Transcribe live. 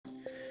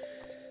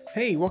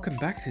Hey, welcome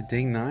back to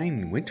day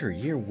 9, winter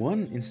year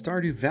 1 in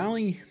Stardew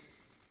Valley.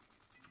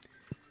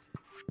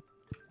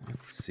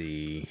 Let's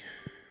see.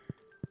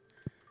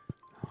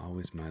 How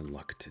is my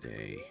luck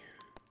today?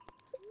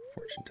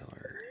 Fortune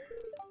teller.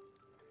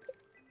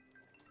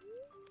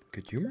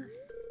 Good humor?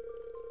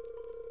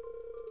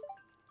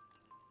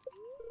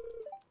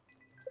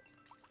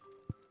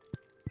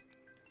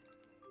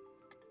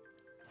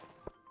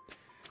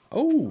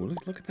 Oh,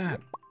 look at that.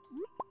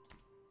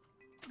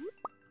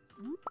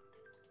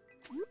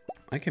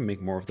 I can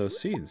make more of those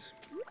seeds.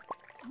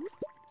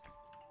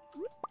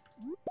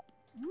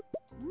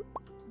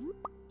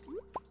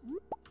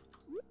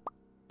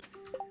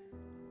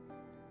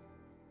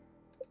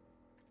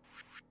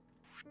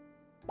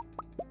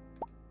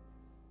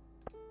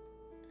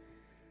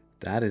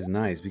 That is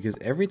nice, because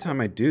every time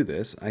I do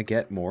this, I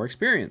get more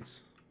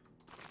experience.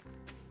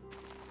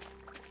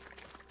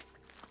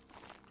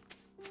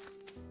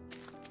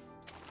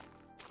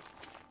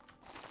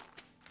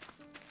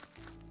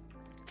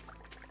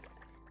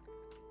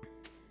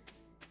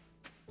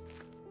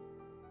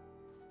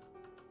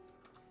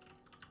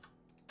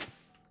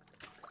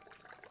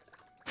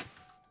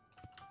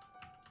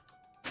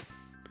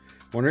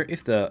 Wonder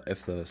if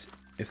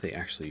they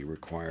actually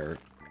require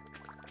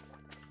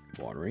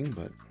watering,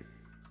 but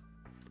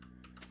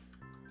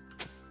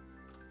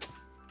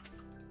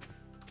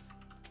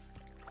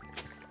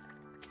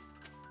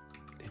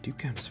they do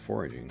count as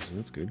foraging, so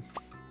that's good.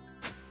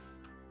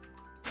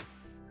 I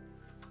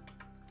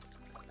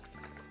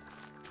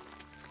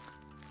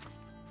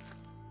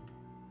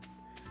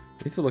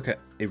need to look at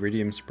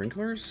iridium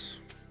sprinklers.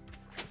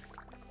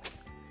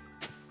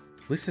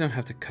 At least I don't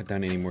have to cut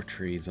down any more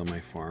trees on my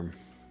farm,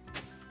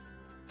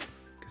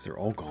 because they're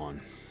all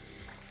gone.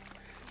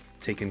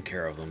 Taken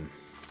care of them.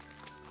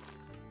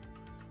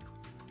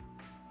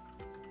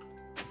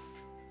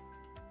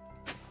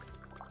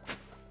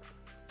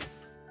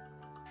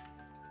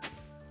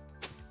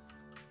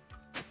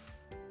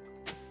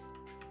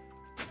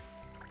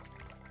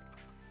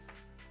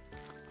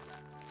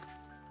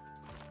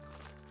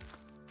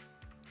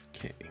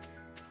 Okay.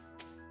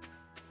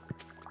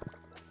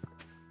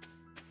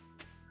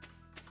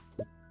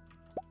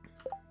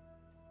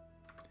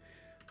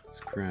 Let's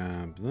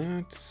grab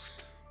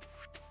that.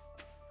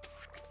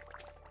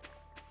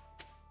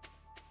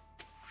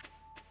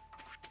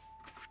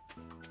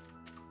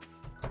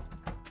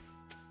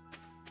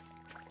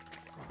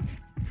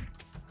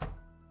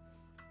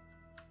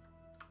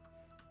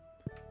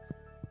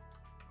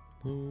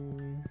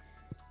 Hello.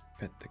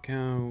 Pet the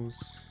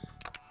cows.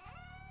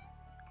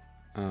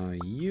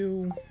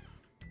 You.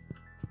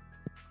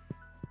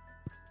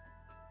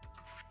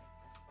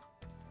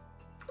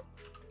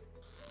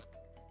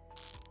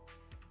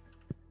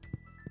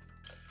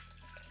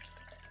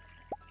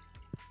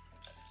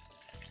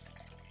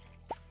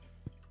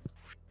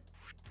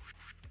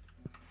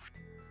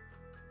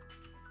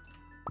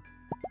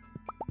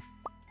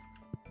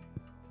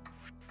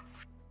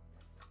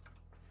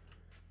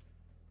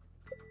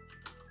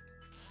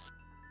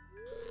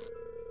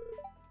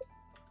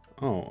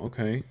 Oh,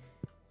 okay.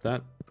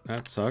 That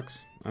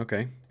sucks.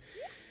 Okay.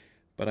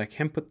 But I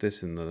can put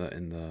this in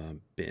the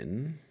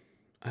bin.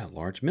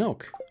 Large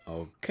milk.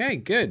 Okay,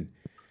 good.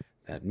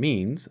 That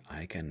means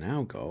I can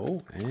now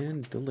go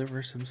and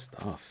deliver some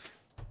stuff.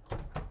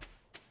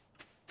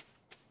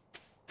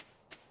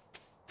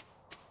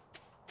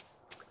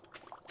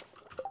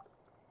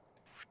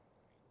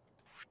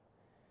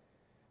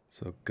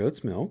 So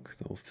goat's milk,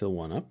 that will fill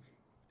one up.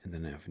 And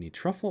then I need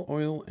truffle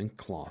oil and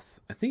cloth.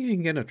 I think I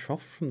can get a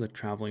truffle from the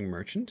traveling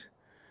merchant.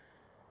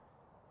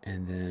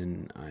 And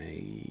then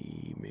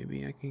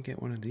maybe I can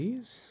get one of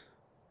these.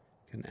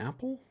 An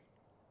apple.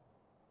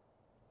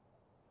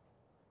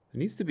 There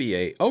needs to be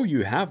a, oh,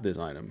 you have this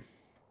item.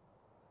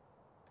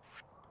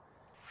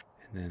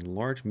 And then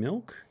large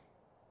milk.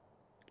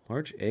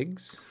 Large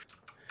eggs.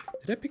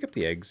 Did I pick up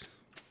the eggs?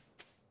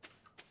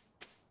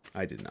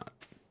 I did not.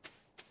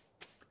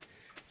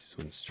 Just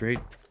went straight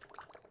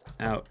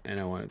out, and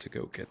I wanted to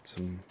go get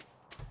some.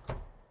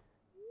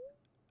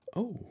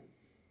 Oh,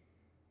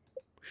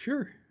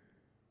 sure.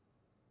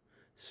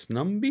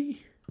 Snumby?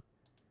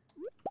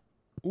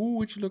 Ooh,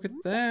 would you look at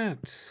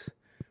that?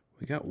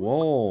 We got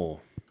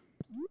wool.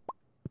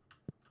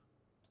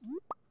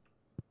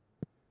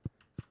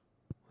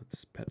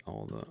 Let's pet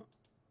all the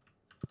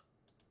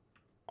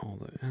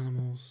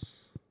animals.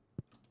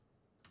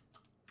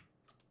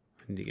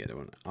 I need to get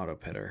an auto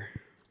petter,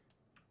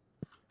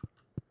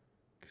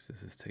 because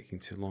this is taking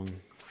too long.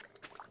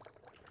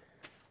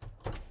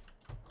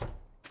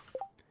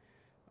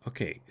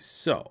 Okay,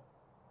 so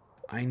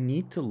I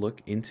need to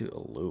look into a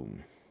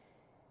loom,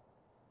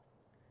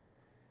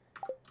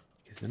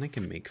 because then I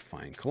can make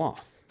fine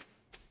cloth.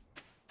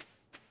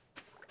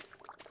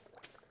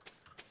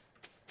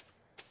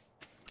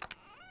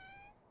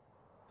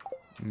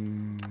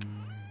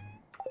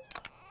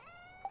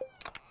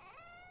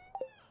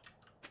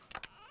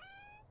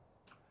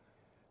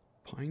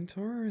 Pine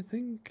tar, I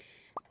think.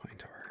 Pine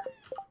tar.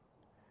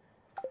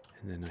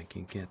 And then I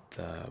can get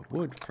the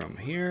wood from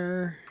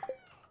here.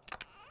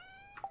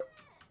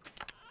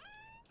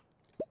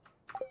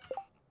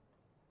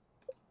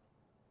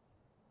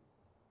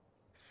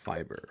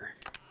 fiber.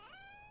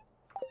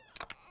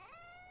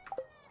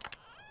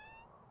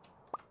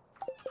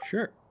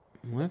 Sure,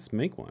 let's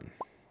make one.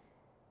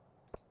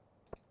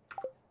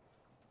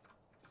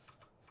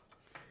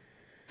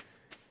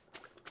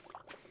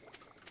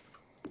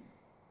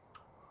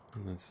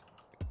 And let's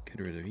get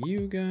rid of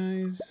you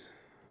guys.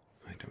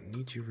 I don't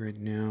need you right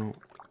now,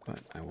 but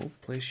I will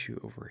place you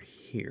over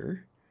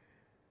here.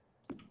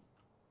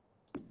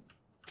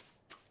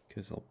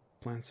 Because I'll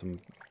plant some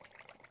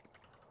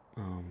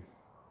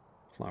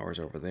flowers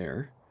over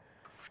there.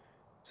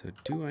 So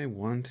do I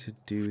want to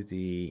do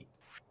the...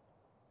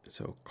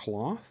 So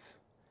cloth?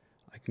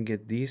 I can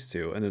get these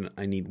two, and then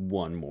I need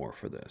one more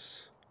for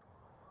this.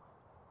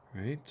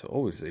 Right? So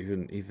always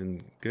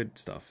even good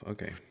stuff.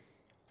 Okay.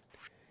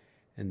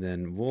 And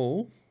then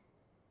wool.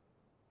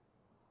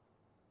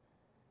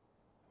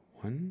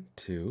 1,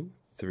 2,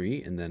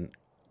 3, and then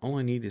all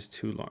I need is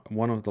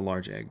one of the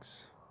large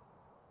eggs.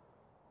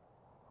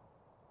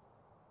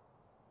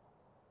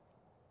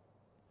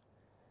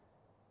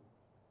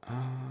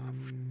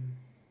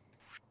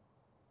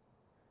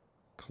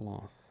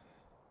 Cloth.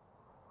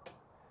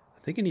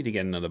 I think I need to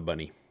get another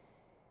bunny.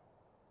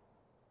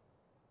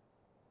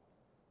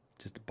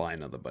 Just to buy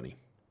another bunny.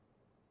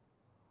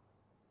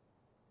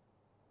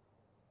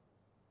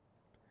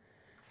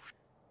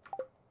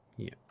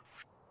 Yeah.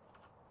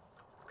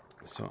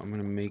 So I'm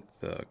going to make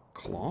the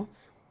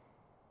cloth.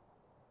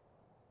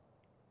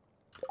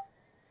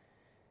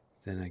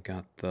 Then I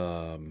got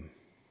the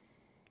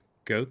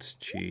goat's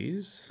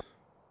cheese.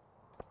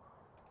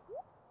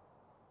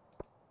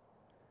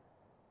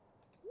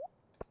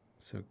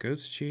 So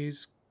goat's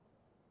cheese.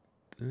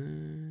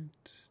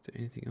 Is there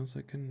anything else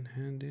I can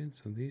hand in?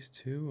 So these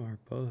two are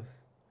both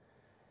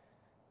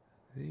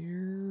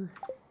there.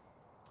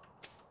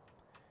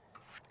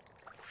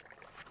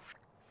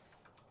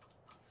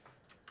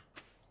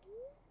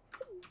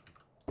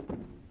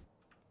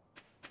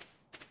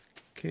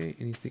 Okay,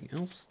 anything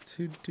else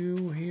to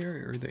do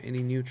here? Are there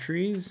any new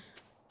trees?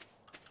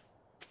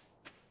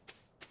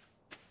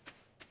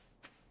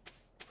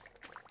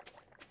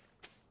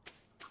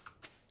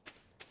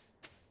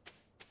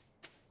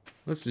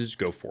 Let's just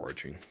go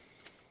foraging.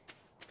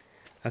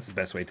 That's the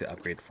best way to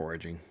upgrade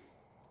foraging.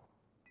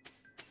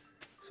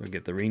 So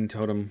get the rain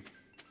totem.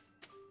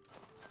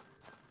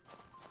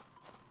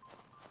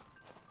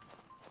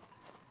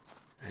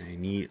 And I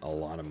need a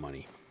lot of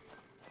money.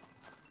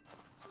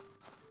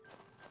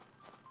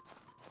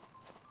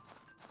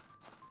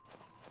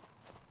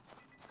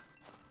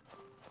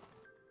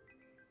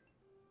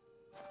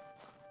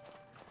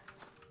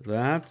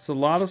 That's a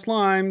lot of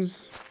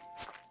slimes.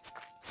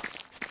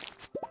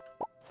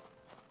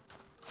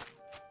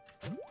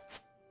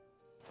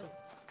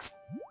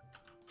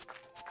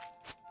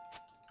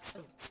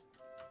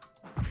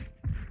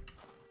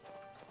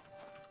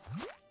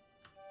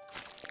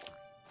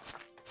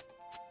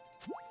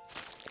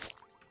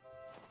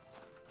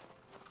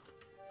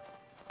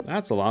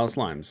 That's a lot of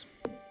slimes.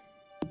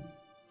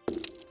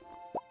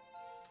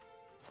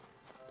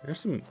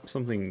 There's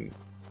something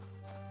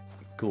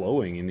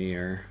glowing in the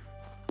air.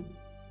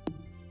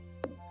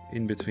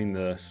 In between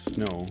the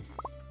snow.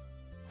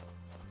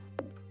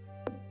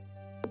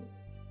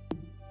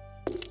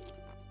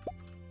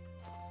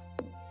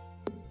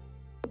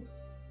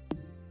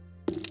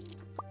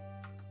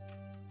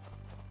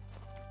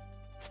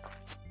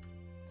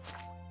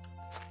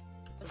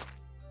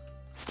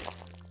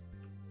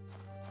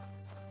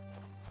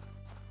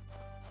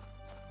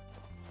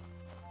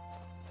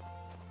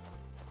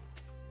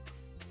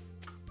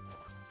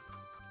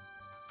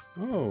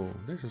 Oh,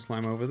 there's a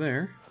slime over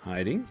there,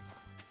 hiding.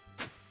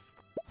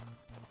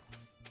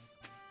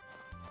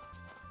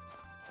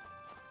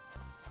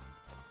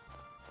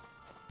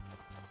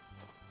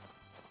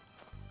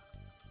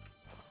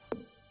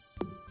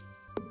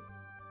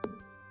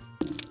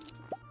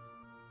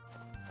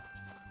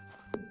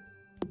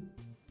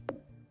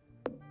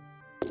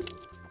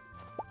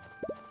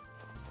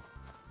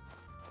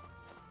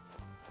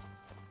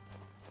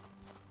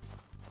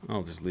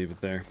 I'll just leave it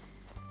there.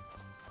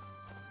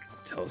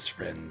 Tell us,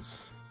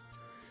 friends,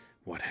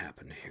 what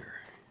happened here.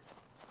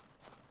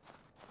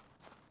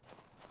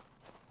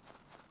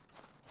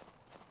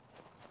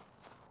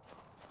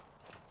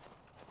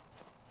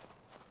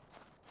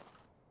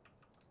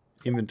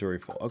 Inventory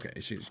full. Okay,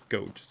 so just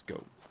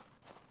go.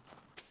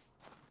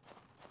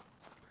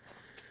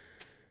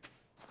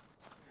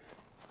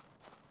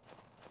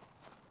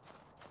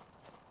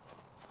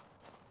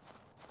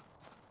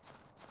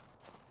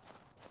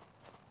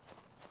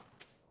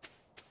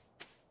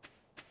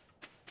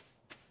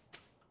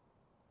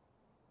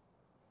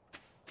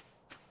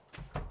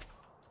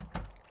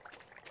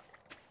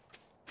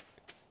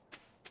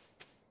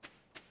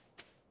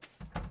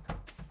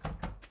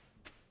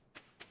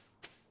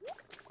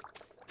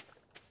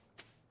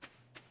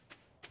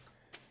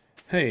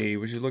 Hey,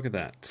 would you look at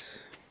that?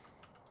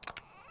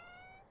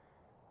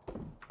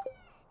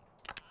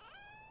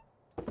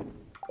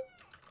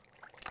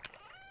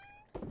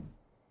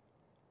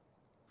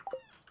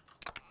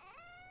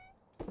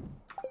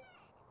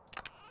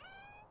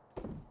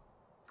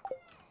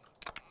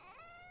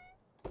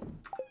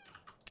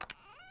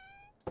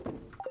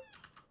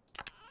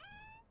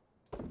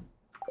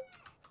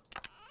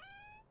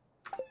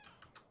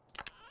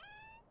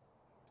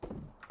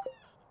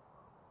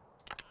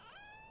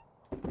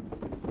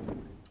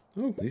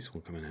 Oh, these will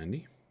come in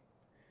handy.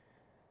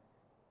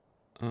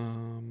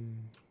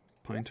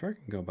 Pine tar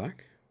can go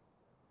back.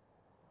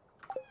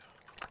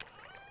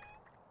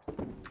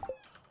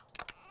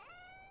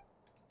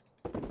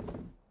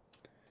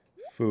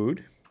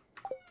 Food.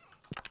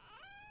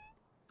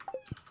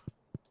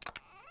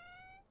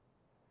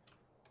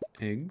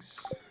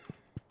 Eggs.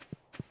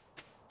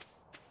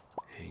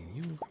 Hey,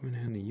 you will come in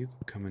handy, you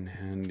will come in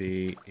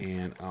handy,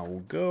 and I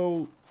will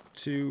go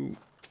to...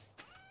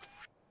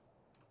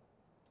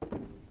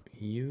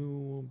 You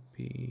will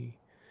be...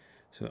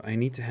 So I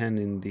need to hand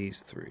in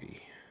these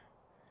 3.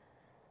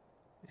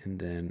 And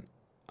then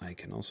I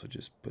can also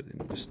just put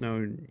in the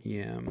snow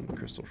yam,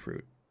 crystal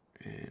fruit,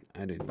 and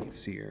I didn't need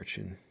sea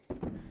urchin.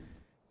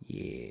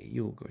 Yeah,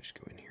 you'll just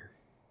go in here.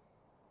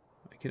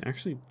 I can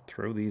actually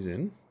throw these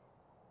in.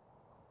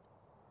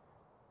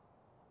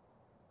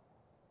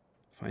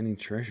 Finding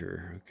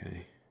treasure,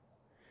 okay.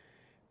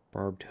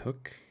 Barbed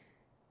hook.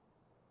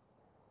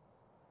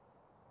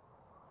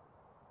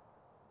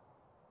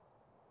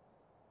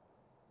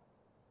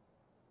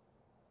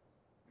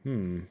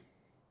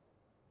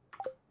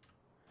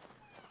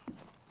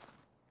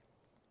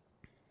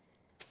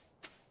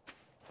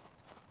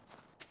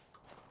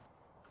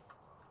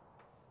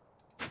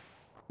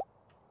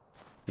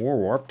 More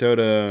warp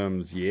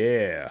totems,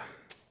 yeah.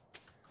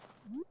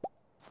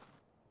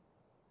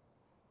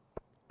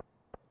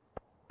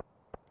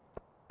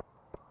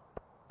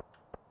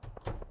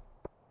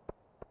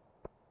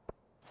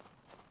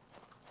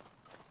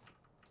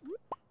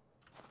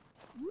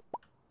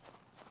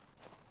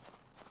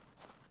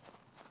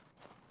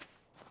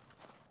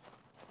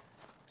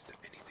 Is there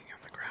anything on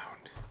the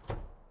ground?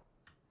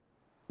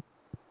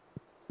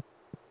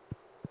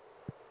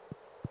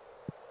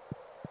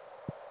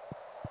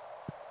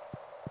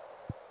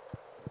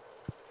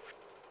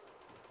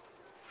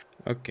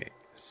 Okay,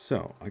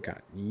 so I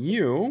got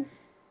you.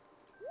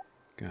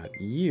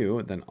 Got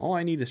you. Then all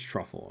I need is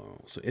truffle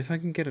oil. So if I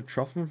can get a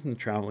truffle from the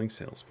traveling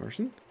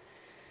salesperson,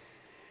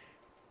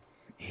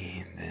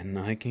 and then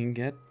I can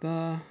get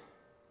this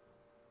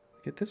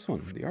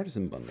one, the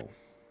artisan bundle.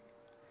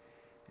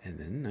 And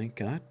then I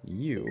got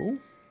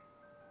you.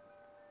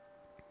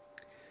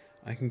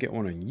 I can get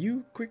one of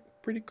you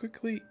pretty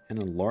quickly, and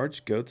a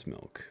large goat's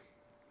milk.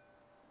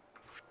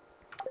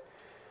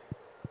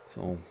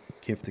 So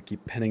you have to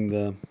keep petting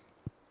the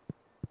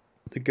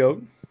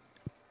goat.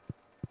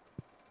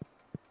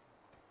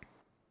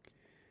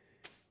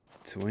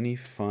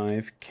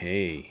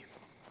 25K.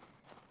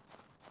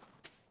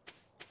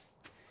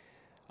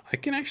 I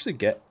can actually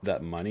get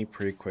that money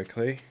pretty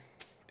quickly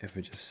if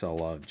I just sell a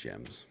lot of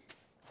gems.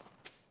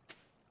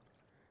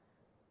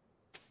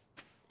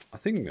 I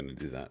think I'm gonna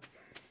do that.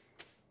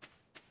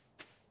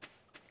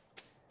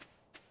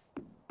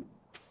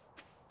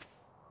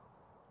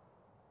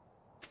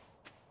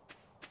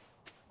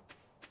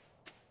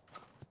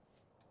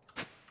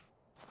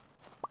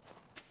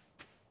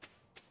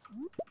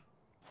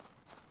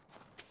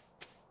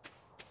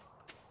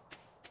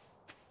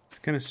 It's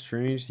kind of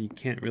strange. You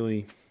can't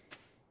really...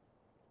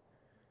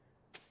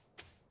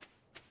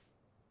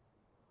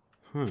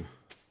 Huh.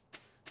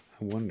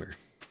 I wonder.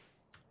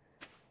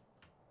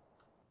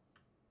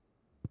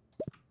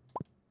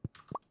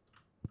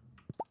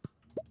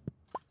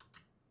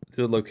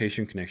 The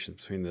location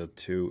connections between the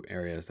 2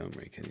 areas don't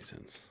make any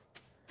sense.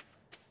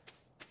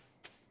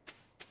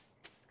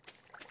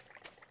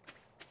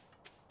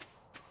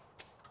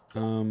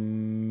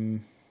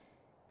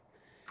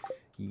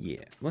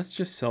 Yeah, let's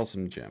just sell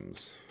some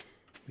gems.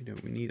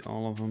 We need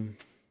all of them.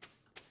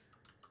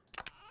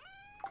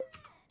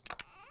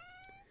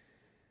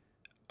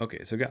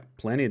 Okay, so I got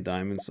plenty of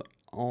diamonds.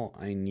 All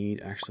I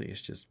need actually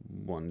is just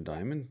 1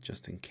 diamond,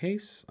 just in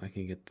case. I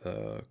can get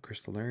the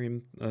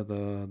crystallarium,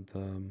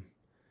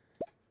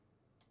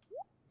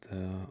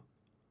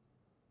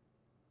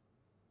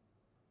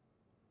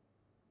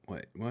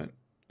 wait, what?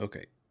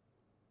 Okay.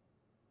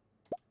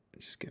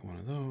 Just get one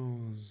of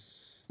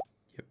those.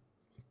 Yep.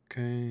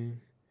 Okay.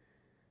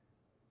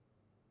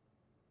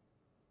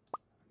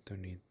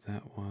 Don't need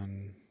that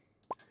one.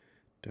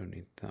 Don't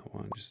need that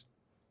one.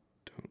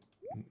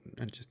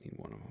 I just need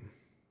one of them.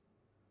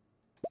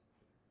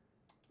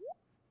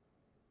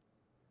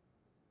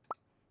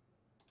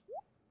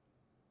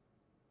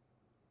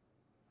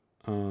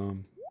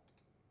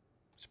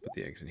 Let's put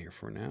the eggs in here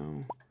for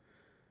now.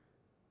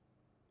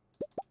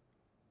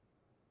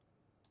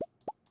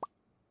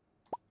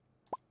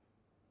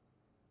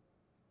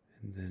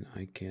 And then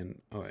I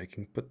can, I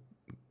can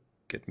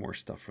get more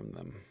stuff from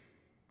them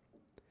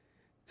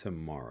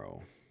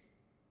tomorrow.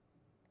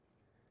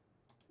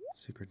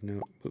 Secret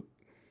note, boop.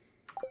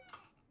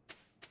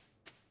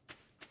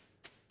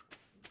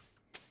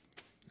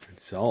 And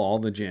sell all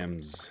the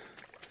gems.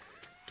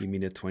 Give me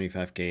the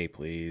 25K,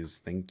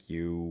 please. Thank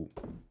you.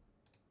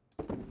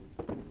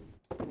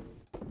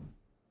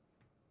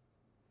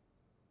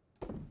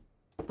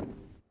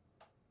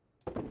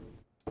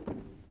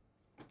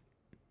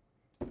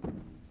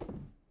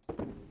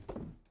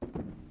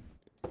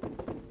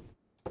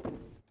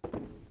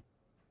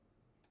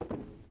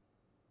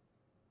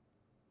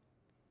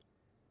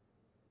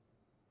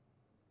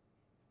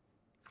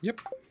 Yep.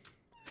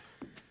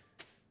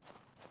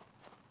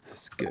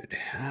 That's good.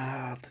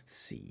 Let's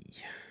see.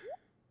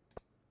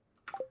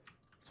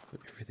 Let's put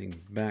everything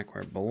back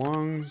where it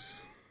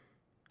belongs.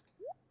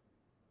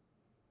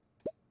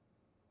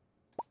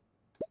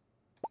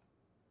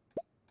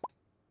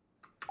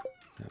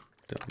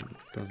 That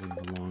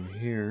doesn't belong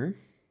here.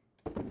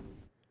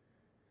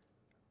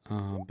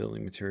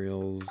 Building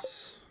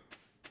materials.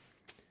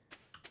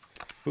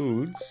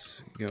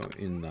 Foods go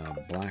in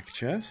the black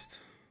chest.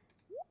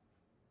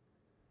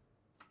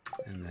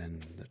 And then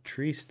the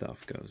tree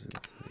stuff goes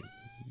into the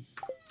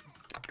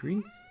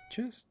green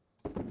chest?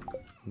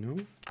 No,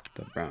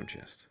 the brown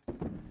chest.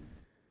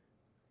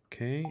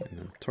 Okay, and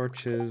then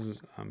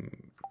torches. I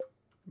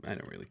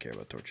don't really care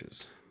about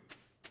torches.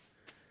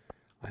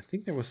 I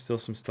think there was still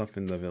some stuff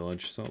in the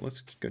village, so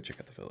let's go check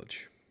out the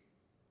village.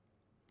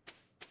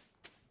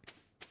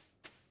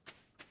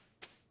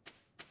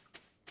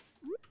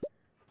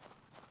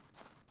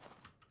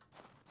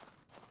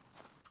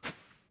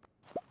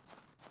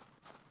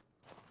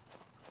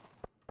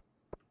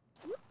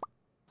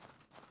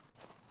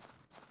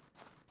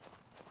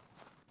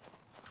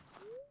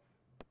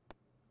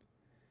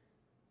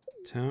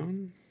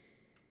 Town.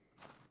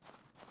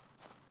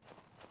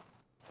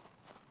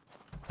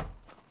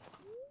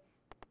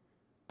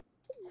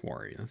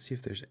 Quarry. Let's see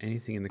if there's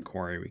anything in the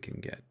quarry we can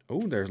get.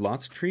 Oh, there's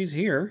lots of trees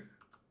here.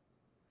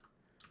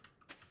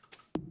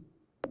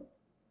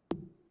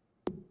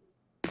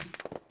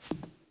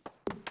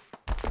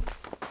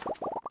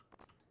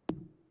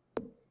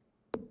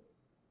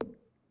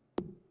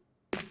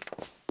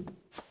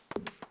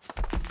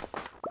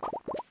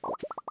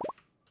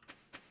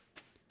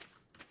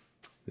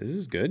 This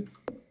is good.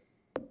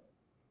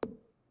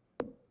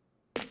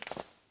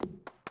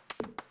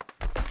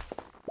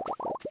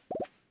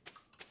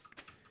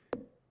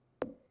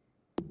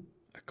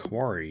 A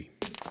quarry.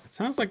 It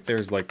sounds like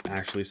there's like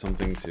actually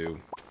something to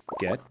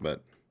get,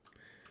 but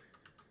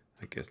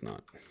I guess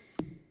not.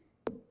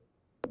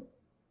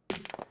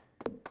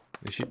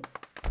 They should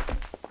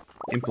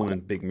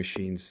implement big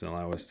machines to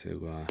allow us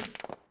to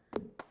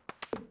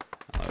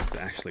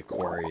actually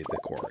quarry the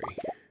quarry.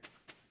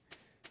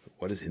 But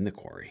what is in the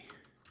quarry?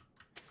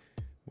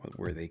 What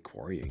were they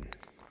quarrying?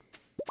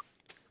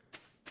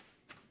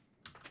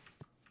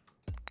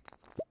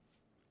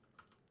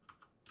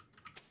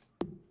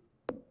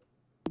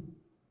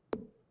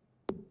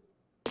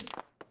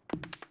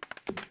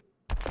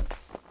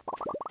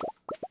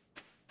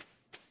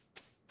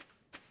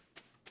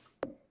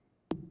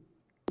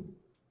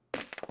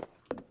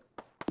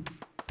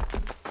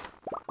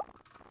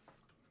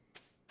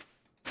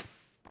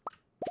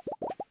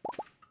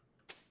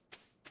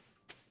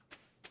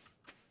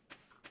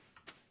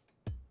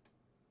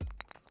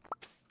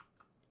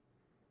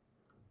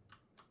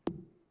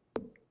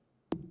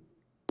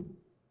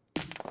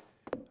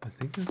 I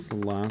think that's the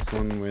last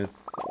one with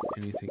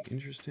anything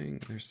interesting.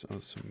 There's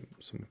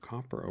some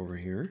copper over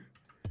here.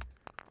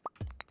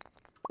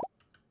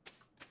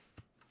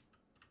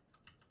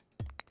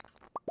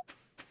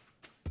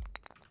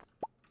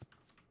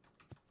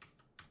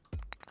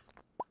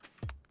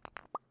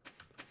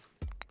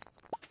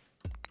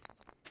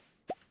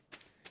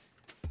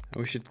 I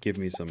wish it'd give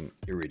me some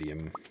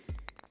iridium.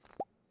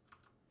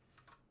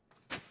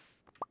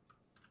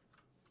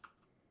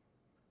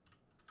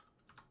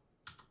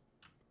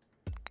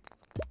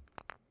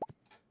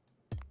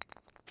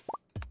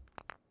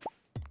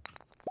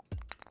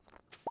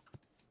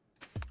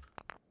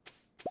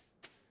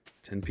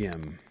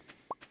 PM.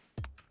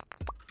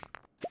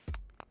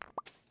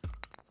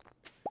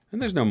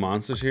 And there's no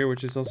monsters here,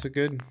 which is also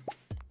good.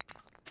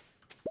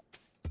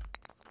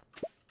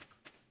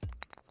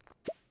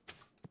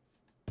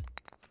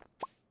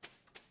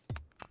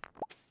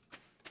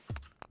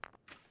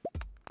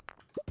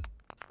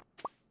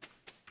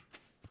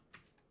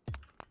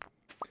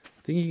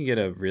 I think you can get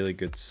a really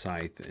good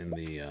scythe in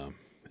the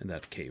in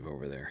that cave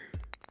over there,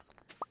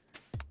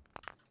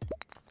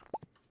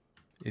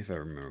 if I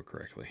remember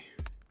correctly.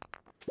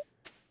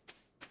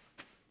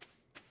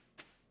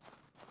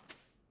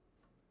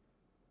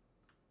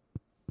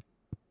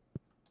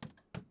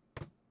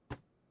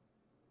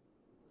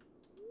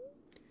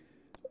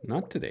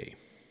 Not today.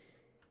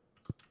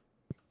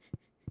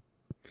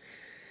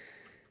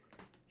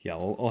 Yeah,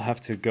 I'll have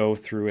to go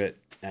through it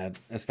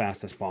as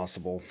fast as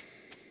possible.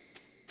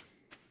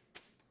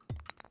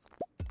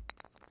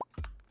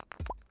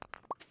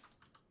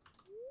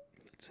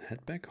 Let's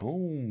head back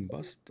home.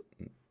 Bust.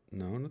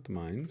 No, not the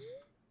mines.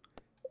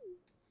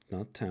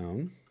 Not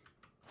town.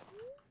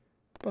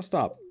 Bus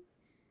stop.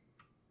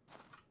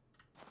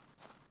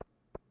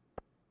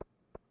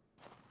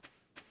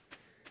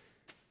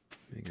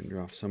 We can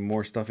drop some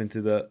more stuff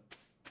into the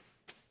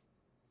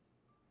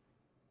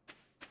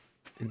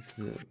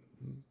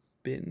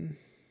bin.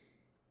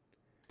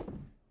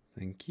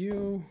 Thank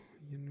you.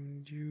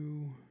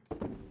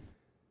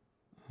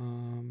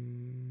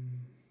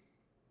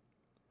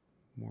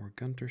 More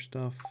Gunter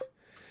stuff.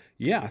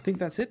 Yeah, I think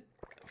that's it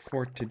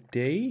for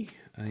today.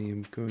 I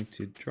am going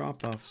to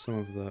drop off some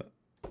of the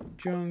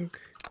junk.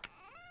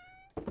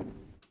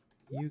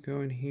 You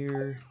go in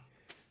here.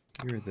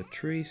 You're the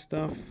tree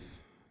stuff.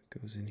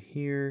 Goes in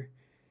here.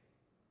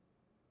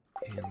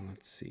 And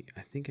let's see.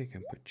 I think I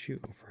can put you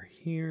over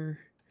here.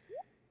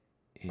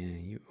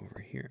 And you over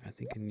here. I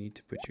think I need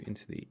to put you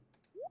into the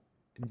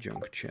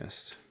junk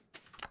chest.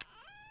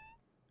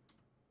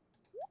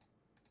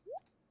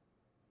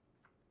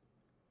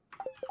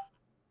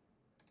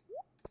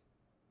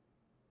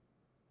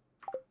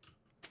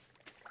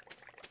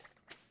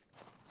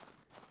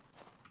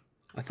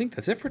 I think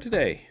that's it for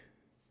today.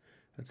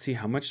 Let's see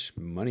how much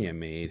money I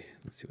made.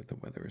 Let's see what the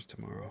weather is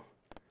tomorrow.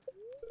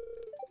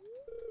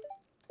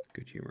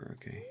 Good humor,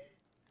 okay.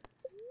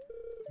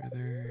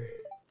 Weather.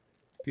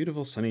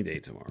 Beautiful sunny day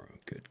tomorrow.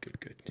 Good, good,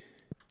 good.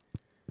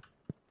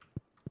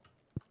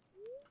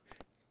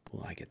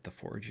 Will I get the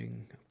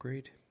foraging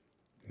upgrade?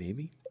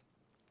 Maybe.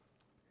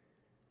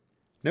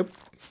 Nope.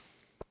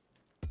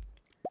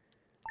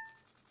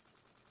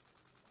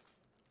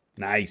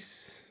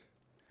 Nice.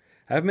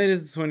 I've made it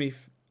to 20.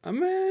 I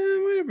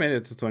might have made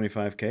it to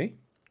 25K.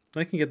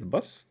 I can get the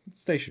bus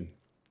station.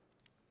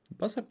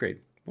 Bus upgrade.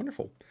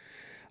 Wonderful.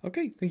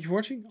 Okay, thank you for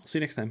watching. I'll see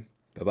you next time.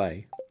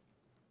 Bye-bye.